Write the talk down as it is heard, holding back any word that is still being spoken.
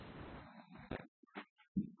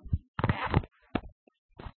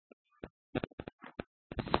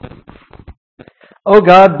O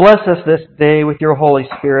God, bless us this day with your Holy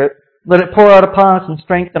Spirit. Let it pour out upon us and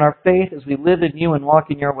strengthen our faith as we live in you and walk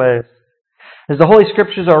in your ways. As the Holy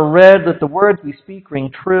Scriptures are read, let the words we speak ring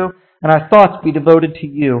true and our thoughts be devoted to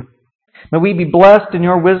you. May we be blessed in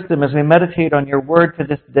your wisdom as we meditate on your word for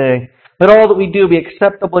this day. Let all that we do be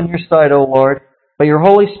acceptable in your sight, O Lord, by your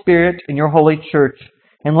Holy Spirit and your holy church.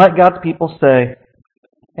 And let God's people say,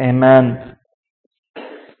 Amen.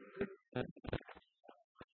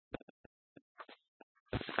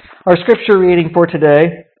 Our scripture reading for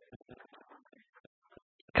today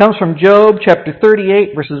comes from Job chapter 38,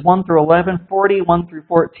 verses 1 through 11, 40, 1 through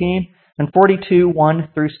 14, and 42, 1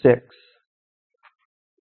 through 6.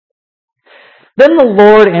 Then the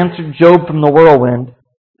Lord answered Job from the whirlwind,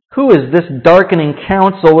 Who is this darkening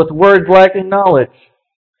counsel with words lacking knowledge?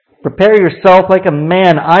 Prepare yourself like a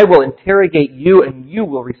man. I will interrogate you, and you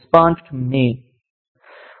will respond to me.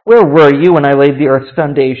 Where were you when I laid the earth's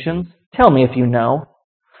foundations? Tell me if you know.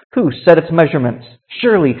 Who set its measurements?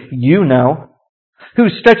 Surely you know. Who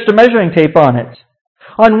stretched a measuring tape on it?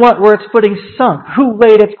 On what were its footings sunk? Who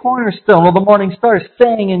laid its cornerstone while the morning stars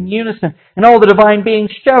sang in unison and all the divine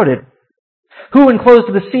beings shouted? Who enclosed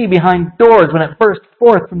the sea behind doors when it burst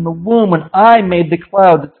forth from the womb, when I made the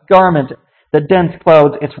clouds its garment, the dense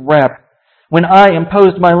clouds its wrap, when I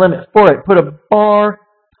imposed my limit for it, put a bar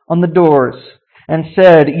on the doors, and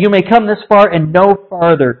said, You may come this far and no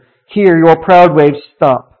farther. Here your proud waves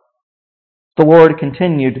stop. The Lord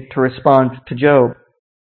continued to respond to Job.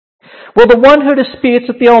 Will the one who disputes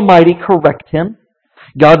with the Almighty correct him?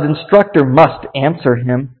 God's instructor must answer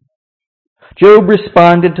him. Job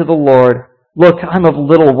responded to the Lord, Look, I'm of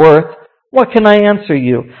little worth. What can I answer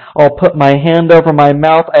you? I'll put my hand over my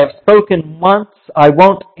mouth. I have spoken once. I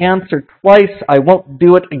won't answer twice. I won't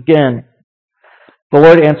do it again. The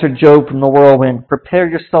Lord answered Job from the whirlwind, Prepare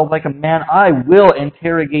yourself like a man. I will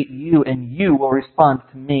interrogate you, and you will respond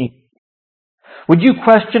to me. Would you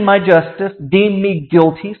question my justice, deem me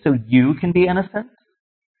guilty so you can be innocent?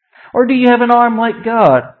 Or do you have an arm like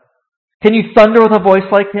God? Can you thunder with a voice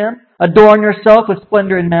like him? Adorn yourself with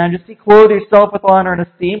splendor and majesty. Clothe yourself with honor and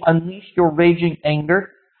esteem. Unleash your raging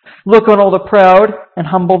anger. Look on all the proud and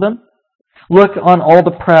humble them. Look on all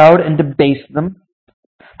the proud and debase them.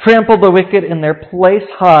 Trample the wicked in their place.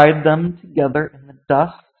 Hide them together in the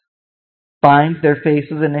dust. Bind their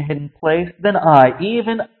faces in a hidden place. Then I,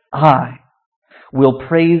 even I, will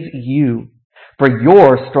praise you, for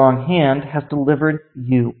your strong hand has delivered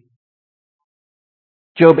you.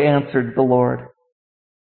 Job answered the Lord,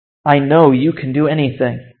 I know you can do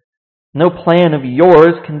anything. No plan of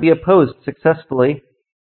yours can be opposed successfully.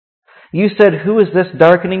 You said, Who is this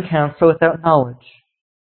darkening counsel without knowledge?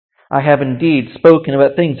 I have indeed spoken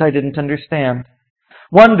about things I didn't understand,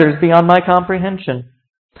 wonders beyond my comprehension.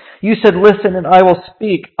 You said, Listen, and I will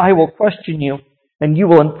speak. I will question you, and you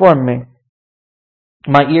will inform me.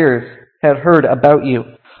 My ears had heard about you,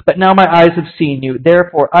 but now my eyes have seen you.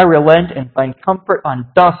 Therefore I relent and find comfort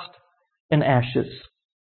on dust and ashes.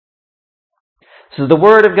 This is the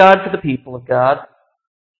word of God for the people of God.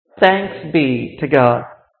 Thanks be to God.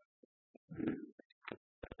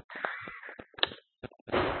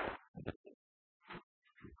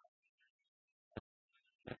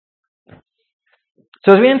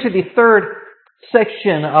 So as we enter the third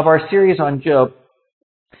section of our series on Job,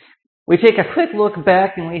 we take a quick look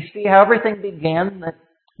back and we see how everything began, that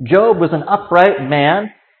Job was an upright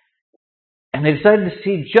man, and they decided to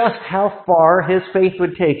see just how far his faith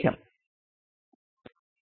would take him.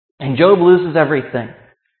 And Job loses everything,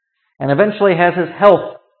 and eventually has his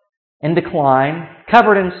health in decline,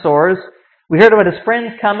 covered in sores. We heard about his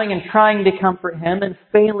friends coming and trying to comfort him and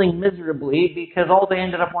failing miserably because all they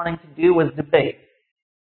ended up wanting to do was debate.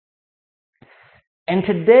 And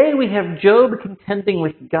today we have Job contending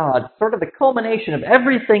with God, sort of the culmination of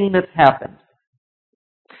everything that's happened.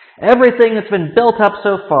 Everything that's been built up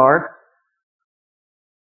so far,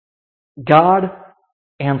 God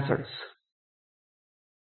answers.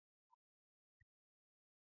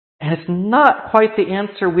 And it's not quite the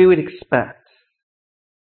answer we would expect.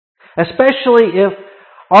 Especially if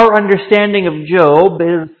our understanding of Job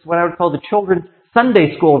is what I would call the children's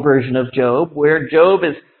Sunday school version of Job, where Job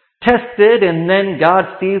is tested and then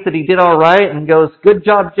God sees that he did all right and goes, Good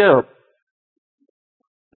job, Job.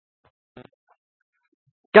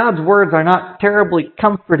 God's words are not terribly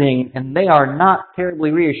comforting and they are not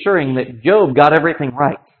terribly reassuring that Job got everything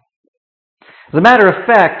right. As a matter of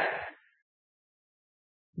fact,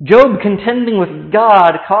 Job contending with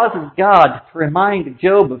God causes God to remind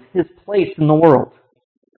Job of his place in the world.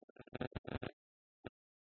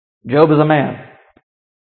 Job is a man.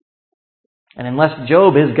 And unless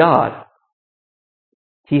Job is God,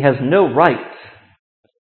 he has no right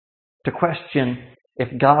to question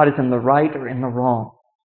if God is in the right or in the wrong.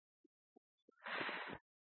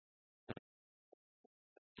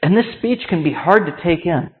 And this speech can be hard to take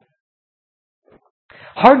in.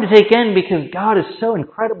 Hard to take in because God is so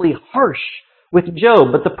incredibly harsh with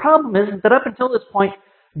Job. But the problem is that up until this point,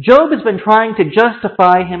 Job has been trying to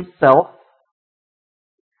justify himself,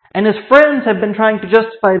 and his friends have been trying to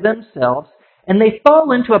justify themselves, and they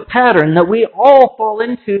fall into a pattern that we all fall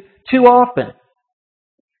into too often.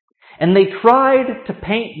 And they tried to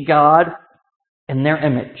paint God in their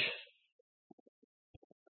image.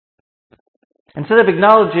 Instead of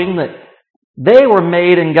acknowledging that they were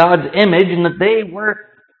made in God's image and that they were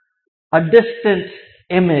a distant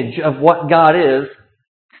image of what God is,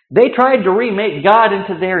 they tried to remake God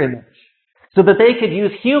into their image so that they could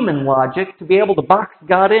use human logic to be able to box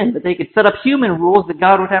God in, that they could set up human rules that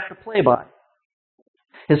God would have to play by.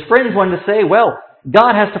 His friends wanted to say, well,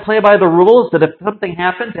 God has to play by the rules that if something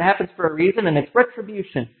happens, it happens for a reason and it's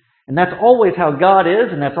retribution. And that's always how God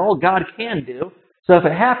is and that's all God can do. So if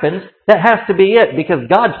it happens, that has to be it because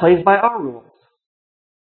God plays by our rules.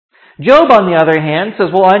 Job, on the other hand, says,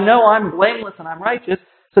 well, I know I'm blameless and I'm righteous,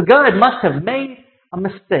 so God must have made a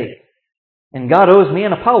mistake. And God owes me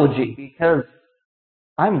an apology because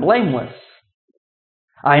I'm blameless.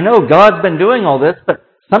 I know God's been doing all this, but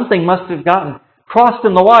something must have gotten crossed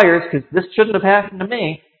in the wires because this shouldn't have happened to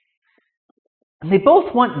me. And they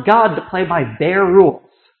both want God to play by their rules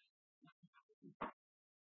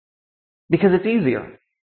because it's easier.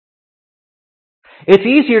 It's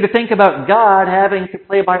easier to think about God having to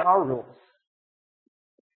play by our rules.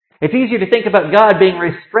 It's easier to think about God being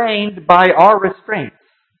restrained by our restraints.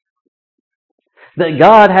 That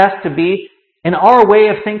God has to be in our way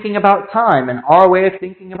of thinking about time and our way of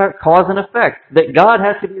thinking about cause and effect. That God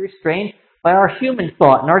has to be restrained by our human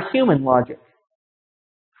thought and our human logic.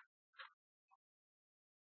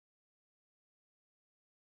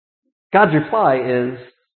 God's reply is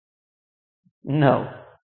no.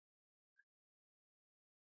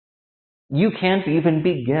 You can't even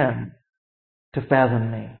begin to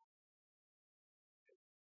fathom me.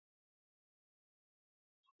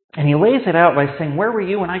 And he lays it out by saying, where were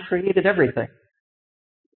you when I created everything?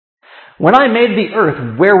 When I made the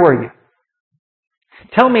earth, where were you?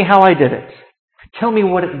 Tell me how I did it. Tell me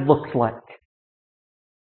what it looked like.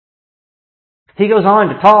 He goes on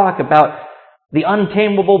to talk about the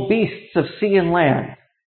untamable beasts of sea and land.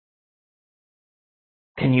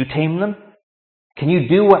 Can you tame them? Can you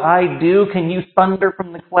do what I do? Can you thunder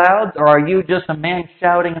from the clouds? Or are you just a man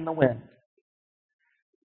shouting in the wind?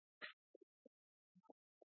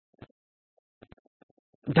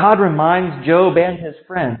 God reminds Job and his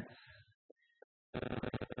friends,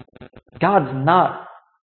 God's not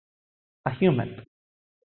a human.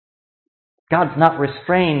 God's not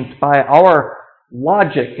restrained by our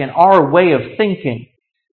logic and our way of thinking.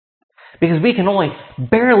 Because we can only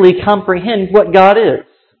barely comprehend what God is.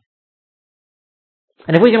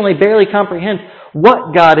 And if we can only barely comprehend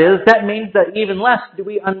what God is, that means that even less do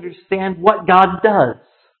we understand what God does.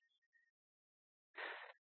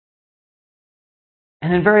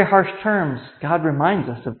 And in very harsh terms, God reminds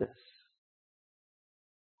us of this.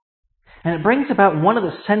 And it brings about one of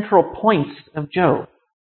the central points of Job.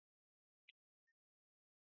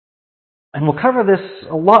 And we'll cover this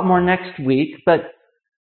a lot more next week, but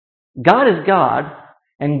God is God,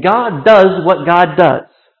 and God does what God does.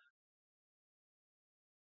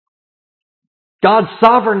 God's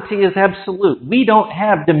sovereignty is absolute. We don't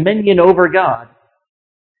have dominion over God.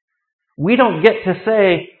 We don't get to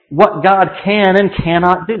say what God can and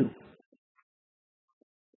cannot do.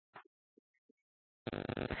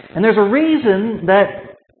 And there's a reason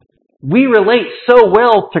that we relate so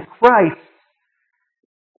well to Christ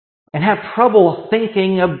and have trouble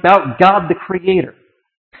thinking about God the Creator.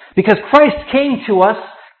 Because Christ came to us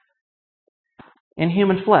in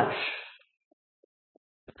human flesh.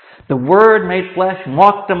 The Word made flesh and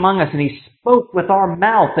walked among us, and He spoke with our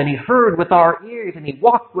mouth, and He heard with our ears, and He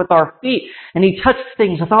walked with our feet, and He touched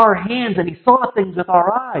things with our hands, and He saw things with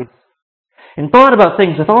our eyes, and thought about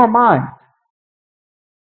things with our mind.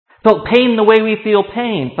 Felt pain the way we feel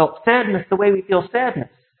pain, felt sadness the way we feel sadness.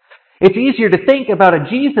 It's easier to think about a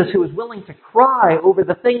Jesus who is willing to cry over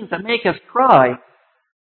the things that make us cry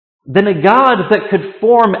than a God that could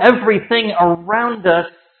form everything around us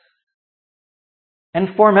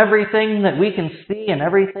and form everything that we can see and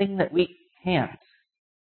everything that we can't.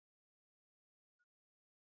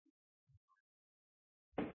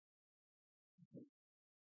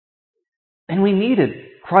 And we needed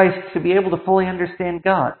Christ to be able to fully understand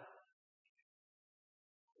God.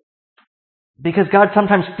 Because God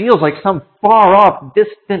sometimes feels like some far off,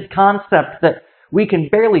 distant concept that we can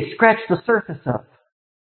barely scratch the surface of.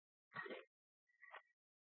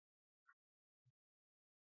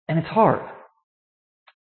 And it's hard.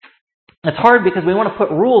 It's hard because we want to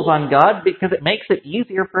put rules on God because it makes it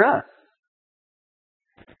easier for us.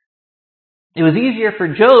 It was easier for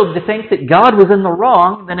Job to think that God was in the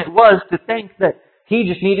wrong than it was to think that he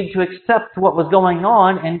just needed to accept what was going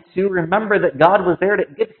on and to remember that God was there to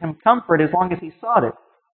give him comfort as long as he sought it.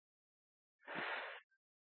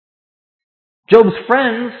 Job's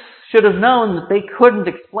friends should have known that they couldn't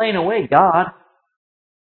explain away God.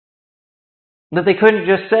 That they couldn't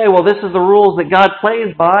just say, well, this is the rules that God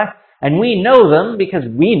plays by, and we know them because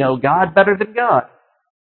we know God better than God.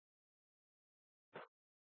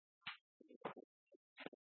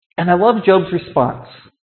 And I love Job's response.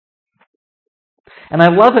 And I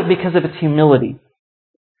love it because of its humility.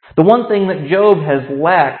 The one thing that Job has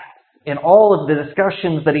lacked in all of the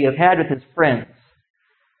discussions that he has had with his friends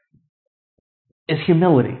is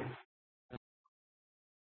humility.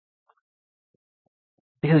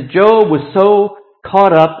 Because Job was so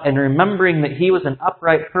caught up in remembering that he was an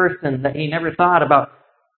upright person that he never thought about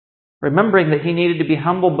remembering that he needed to be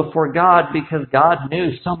humble before God because God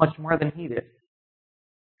knew so much more than he did.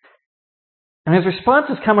 And his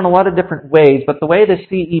responses come in a lot of different ways, but the way the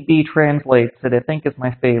CEB translates it, I think, is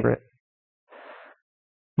my favorite.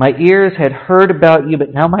 My ears had heard about you,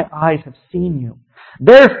 but now my eyes have seen you.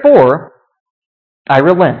 Therefore, I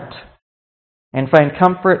relent and find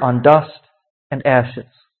comfort on dust and ashes.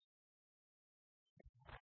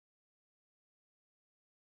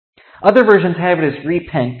 Other versions have it as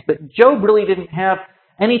repent, but Job really didn't have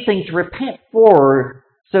anything to repent for,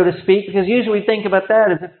 so to speak, because usually we think about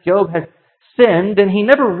that as if Job had sinned, and he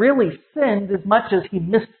never really sinned as much as he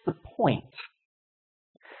missed the point.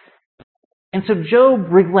 And so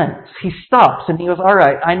Job relents. He stops and he goes, all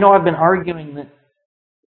right, I know I've been arguing that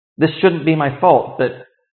this shouldn't be my fault, but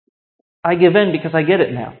I give in because I get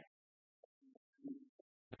it now.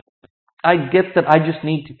 I get that I just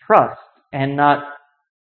need to trust and not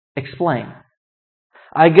explain.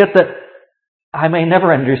 I get that I may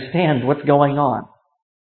never understand what's going on.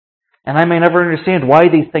 And I may never understand why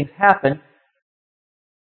these things happen,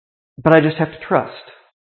 but I just have to trust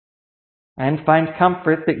and find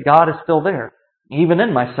comfort that God is still there, even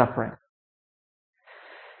in my suffering.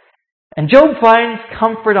 And Job finds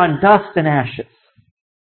comfort on dust and ashes.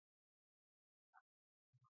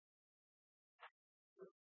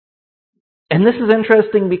 And this is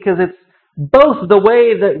interesting because it's both the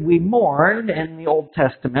way that we mourn in the Old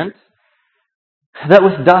Testament. That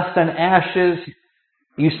was dust and ashes.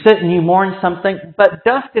 You sit and you mourn something. But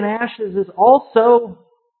dust and ashes is also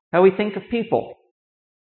how we think of people.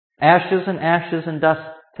 Ashes and dust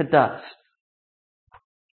to dust.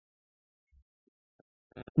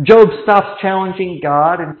 Job stops challenging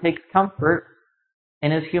God and takes comfort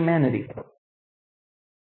in his humanity.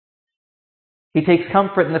 He takes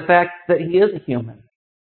comfort in the fact that he is a human.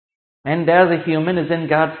 And as a human is in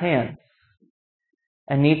God's hands.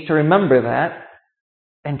 And needs to remember that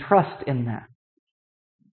and trust in that.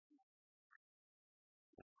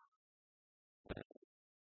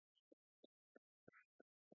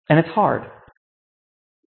 And it's hard.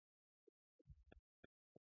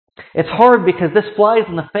 It's hard because this flies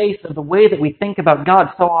in the face of the way that we think about God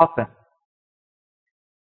so often.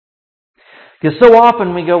 Because so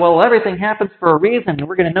often we go, well, everything happens for a reason, and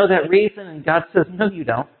we're going to know that reason, and God says, no, you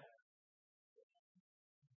don't.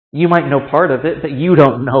 You might know part of it, but you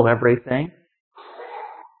don't know everything.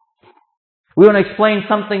 We want to explain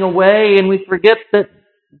something away, and we forget that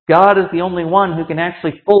God is the only one who can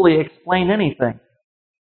actually fully explain anything.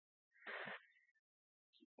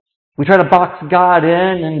 We try to box God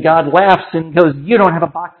in, and God laughs and goes, you don't have a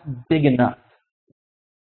box big enough.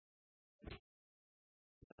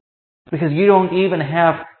 Because you don't even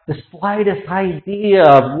have the slightest idea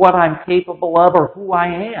of what I'm capable of or who I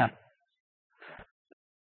am.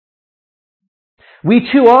 We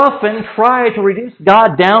too often try to reduce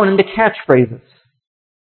God down into catchphrases.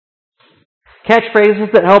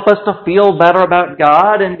 Catchphrases that help us to feel better about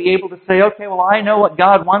God and be able to say, okay, well, I know what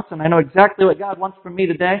God wants and I know exactly what God wants from me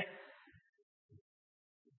today.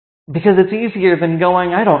 Because it's easier than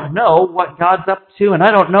going, I don't know what God's up to and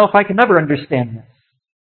I don't know if I can ever understand this.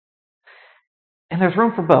 And there's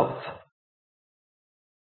room for both.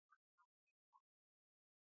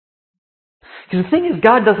 Because the thing is,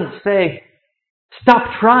 God doesn't say,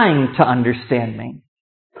 stop trying to understand me.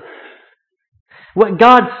 What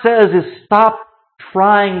God says is stop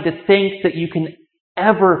trying to think that you can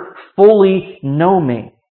ever fully know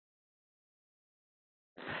me.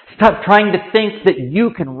 Stop trying to think that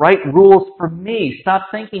you can write rules for me. Stop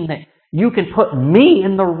thinking that You can put me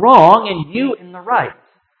in the wrong and you in the right.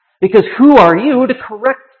 Because who are you to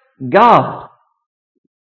correct God?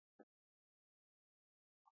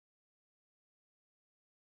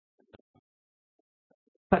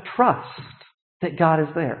 But trust that God is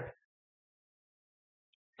there.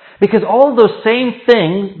 Because all those same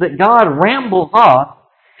things that God rambles off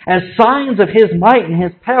as signs of His might and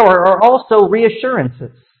His power are also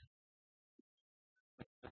reassurances.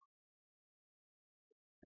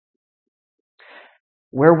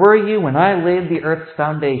 Where were you when I laid the earth's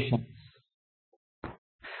foundations?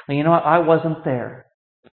 Well, you know what? I wasn't there.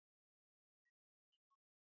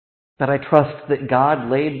 But I trust that God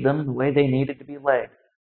laid them the way they needed to be laid.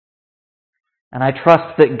 And I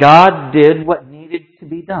trust that God did what needed to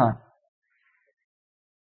be done.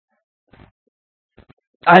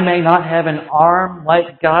 I may not have an arm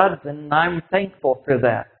like God's, and I'm thankful for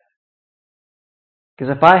that.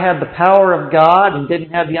 Because if I had the power of God and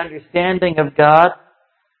didn't have the understanding of God,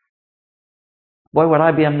 boy, would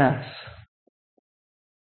I be a mess.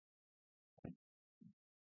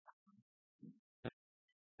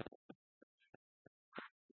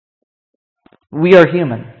 We are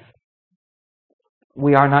human.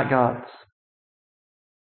 We are not gods.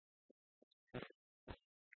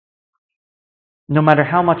 No matter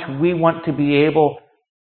how much we want to be able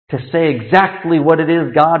to say exactly what it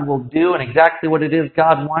is God will do and exactly what it is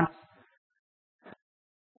God wants,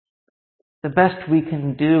 the best we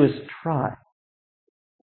can do is try.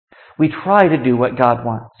 We try to do what God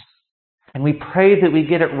wants. And we pray that we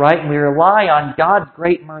get it right, and we rely on God's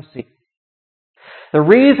great mercy. The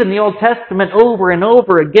reason the Old Testament over and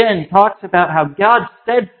over again talks about how God's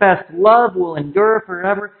steadfast love will endure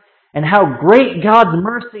forever and how great God's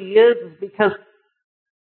mercy is because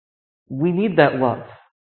we need that love.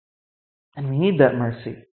 And we need that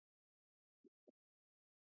mercy.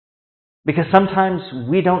 Because sometimes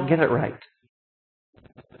we don't get it right.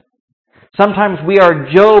 Sometimes we are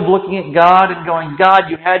Job looking at God and going, God,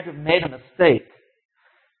 you had to have made a mistake.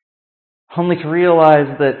 Only to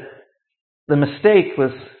realize that the mistake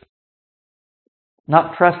was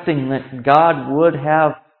not trusting that God would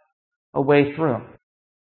have a way through.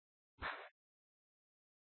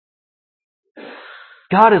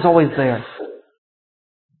 God is always there.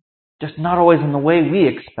 Just not always in the way we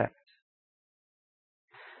expect.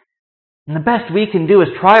 And the best we can do is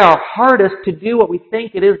try our hardest to do what we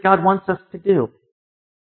think it is God wants us to do.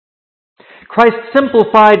 Christ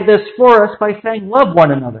simplified this for us by saying, love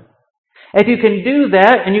one another. If you can do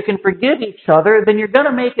that and you can forgive each other, then you're going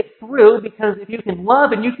to make it through, because if you can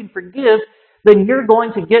love and you can forgive, then you're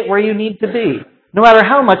going to get where you need to be, no matter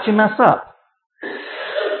how much you mess up.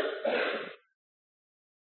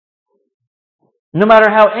 No matter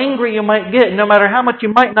how angry you might get, no matter how much you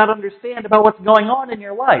might not understand about what's going on in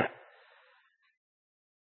your life.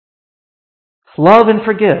 Love and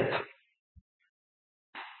forgive.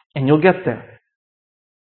 And you'll get there.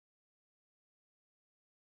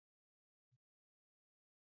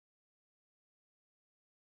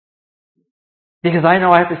 Because I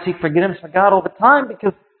know I have to seek forgiveness from God all the time,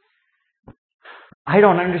 because I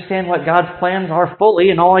don't understand what God's plans are fully,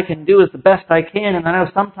 and all I can do is the best I can, and I know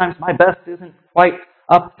sometimes my best isn't quite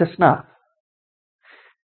up to snuff.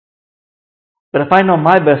 But if I know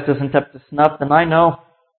my best isn't up to snuff, then I know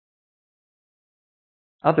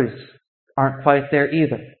others aren't quite there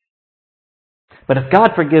either. But if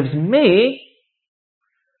God forgives me,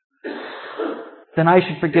 then I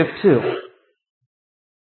should forgive too.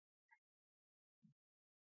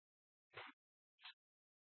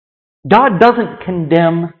 God doesn't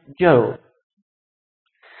condemn Job.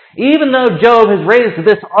 Even though Job has raised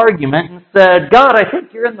this argument and said, God, I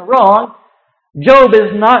think you're in the wrong, Job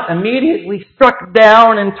is not immediately struck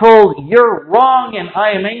down and told, you're wrong and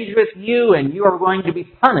I am angry with you and you are going to be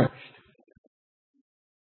punished.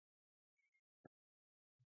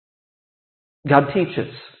 God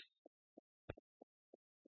teaches.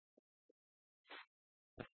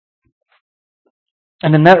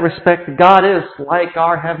 And in that respect, God is like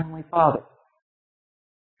our Heavenly Father.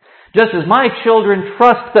 Just as my children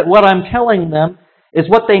trust that what I'm telling them is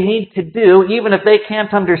what they need to do, even if they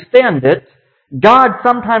can't understand it, God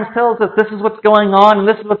sometimes tells us this is what's going on and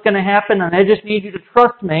this is what's going to happen and I just need you to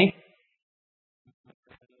trust me.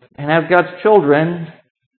 And as God's children,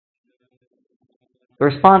 the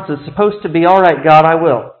response is supposed to be, all right, God, I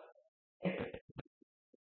will.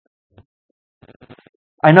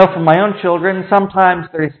 I know from my own children, sometimes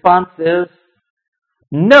the response is,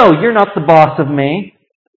 no, you're not the boss of me.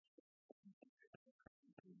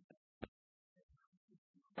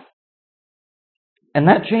 And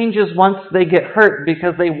that changes once they get hurt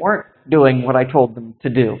because they weren't doing what I told them to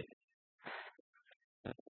do.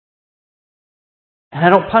 And I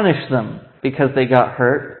don't punish them because they got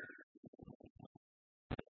hurt.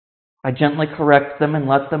 I gently correct them and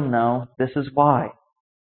let them know this is why.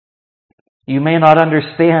 You may not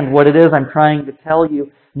understand what it is I'm trying to tell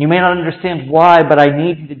you. You may not understand why, but I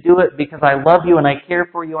need you to do it because I love you and I care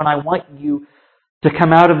for you and I want you to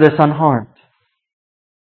come out of this unharmed.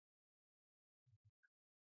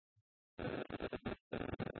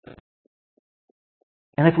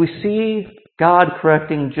 And if we see God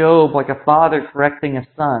correcting Job like a father correcting a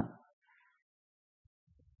son,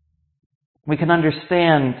 we can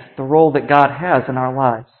understand the role that God has in our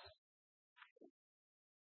lives.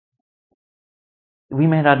 We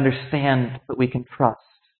may not understand, but we can trust.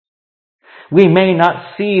 We may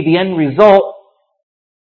not see the end result,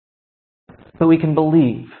 but we can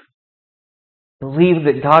believe. Believe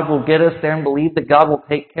that God will get us there and believe that God will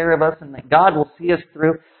take care of us and that God will see us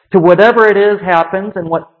through to whatever it is happens and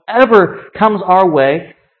whatever comes our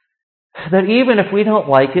way, that even if we don't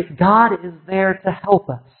like it, God is there to help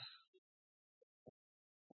us.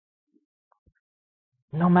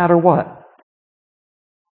 No matter what.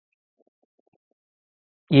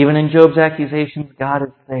 Even in Job's accusations, God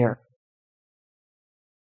is there.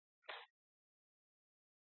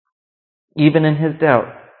 Even in his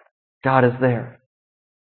doubt, God is there.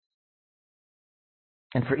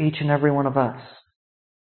 And for each and every one of us,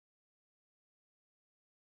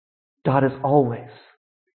 God is always,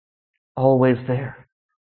 always there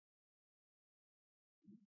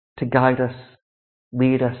to guide us,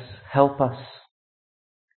 lead us, help us,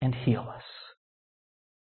 and heal us.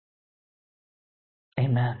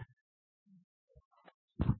 Amen.